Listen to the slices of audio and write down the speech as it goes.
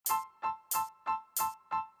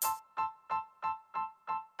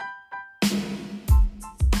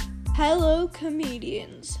Hello,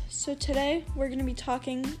 comedians. So today we're going to be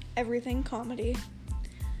talking everything comedy.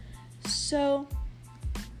 So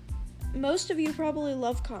most of you probably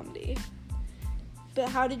love comedy, but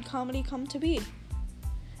how did comedy come to be?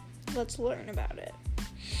 Let's learn about it.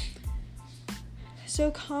 So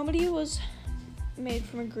comedy was made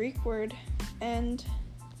from a Greek word, and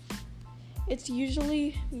it's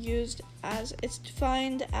usually it's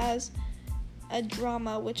defined as a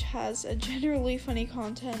drama which has a generally funny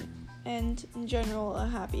content and in general a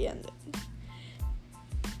happy ending.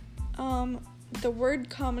 The word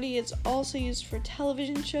comedy is also used for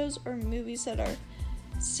television shows or movies that are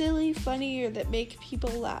silly, funny, or that make people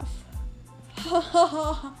laugh.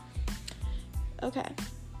 Okay.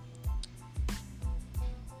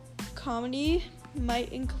 Comedy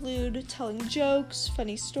might include telling jokes,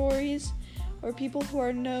 funny stories, or people who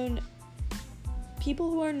are known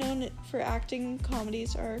for acting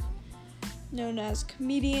comedies are known as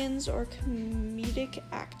comedians or comedic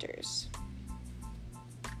actors.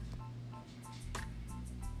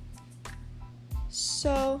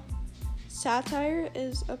 So, satire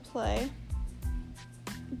is a play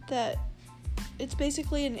that it's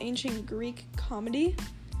basically an ancient Greek comedy,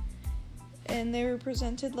 and they were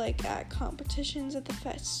presented at competitions at the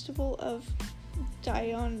festival of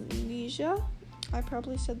Dionysia. I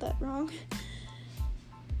probably said that wrong.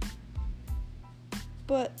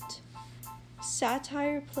 But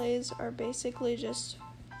satire plays are basically just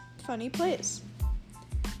funny plays.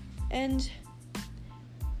 And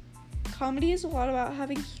comedy is a lot about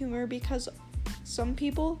having humor because some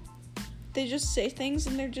people, they just say things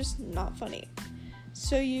and they're just not funny.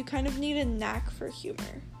 So you kind of need a knack for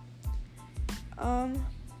humor.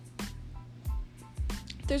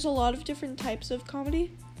 There's a lot of different types of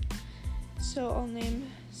comedy. So I'll name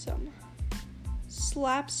some.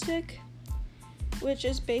 Slapstick, which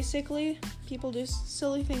is basically people do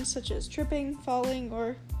silly things such as tripping, falling,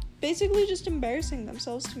 or basically just embarrassing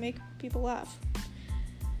themselves to make people laugh.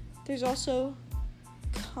 There's also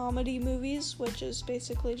comedy movies, which is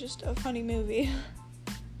basically just a funny movie.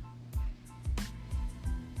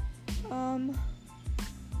 A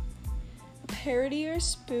parody or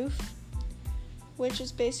spoof, which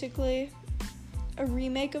is basically a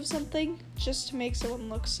remake of something just to make someone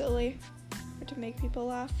look silly or to make people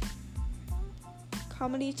laugh.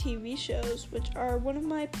 Comedy TV shows, which are one of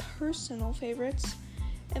my personal favorites,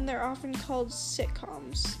 and they're often called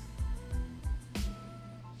sitcoms.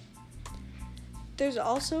 There's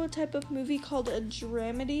also a type of movie called a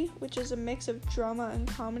dramedy, which is a mix of drama and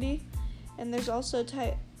comedy, and there's also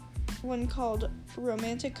one called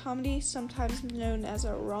romantic comedy, sometimes known as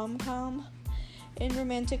a rom-com. In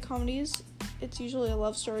romantic comedies, it's usually a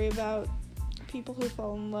love story about people who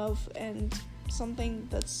fall in love and something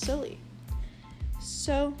that's silly.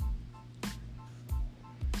 So,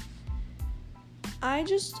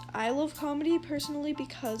 I love comedy personally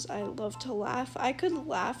because I love to laugh. I could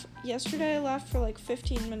laugh. Yesterday I laughed for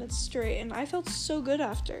 15 minutes straight, and I felt so good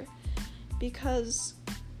after because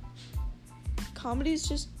comedy is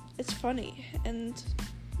just, it's funny, and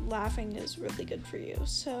laughing is really good for you.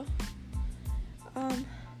 So,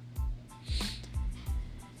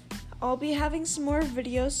 I'll be having some more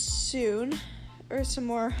videos soon, or some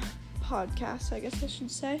more podcasts, I guess I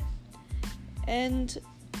should say, and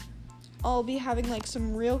I'll be having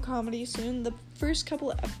some real comedy soon. The first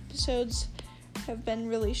couple of episodes have been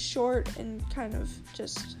really short and kind of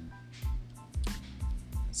just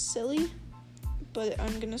silly, but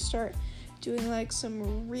I'm gonna start doing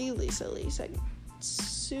some really silly segments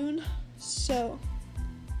soon. So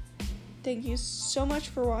thank you so much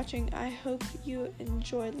for watching. I hope you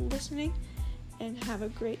enjoyed listening, and have a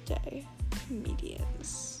great day,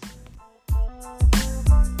 comedians.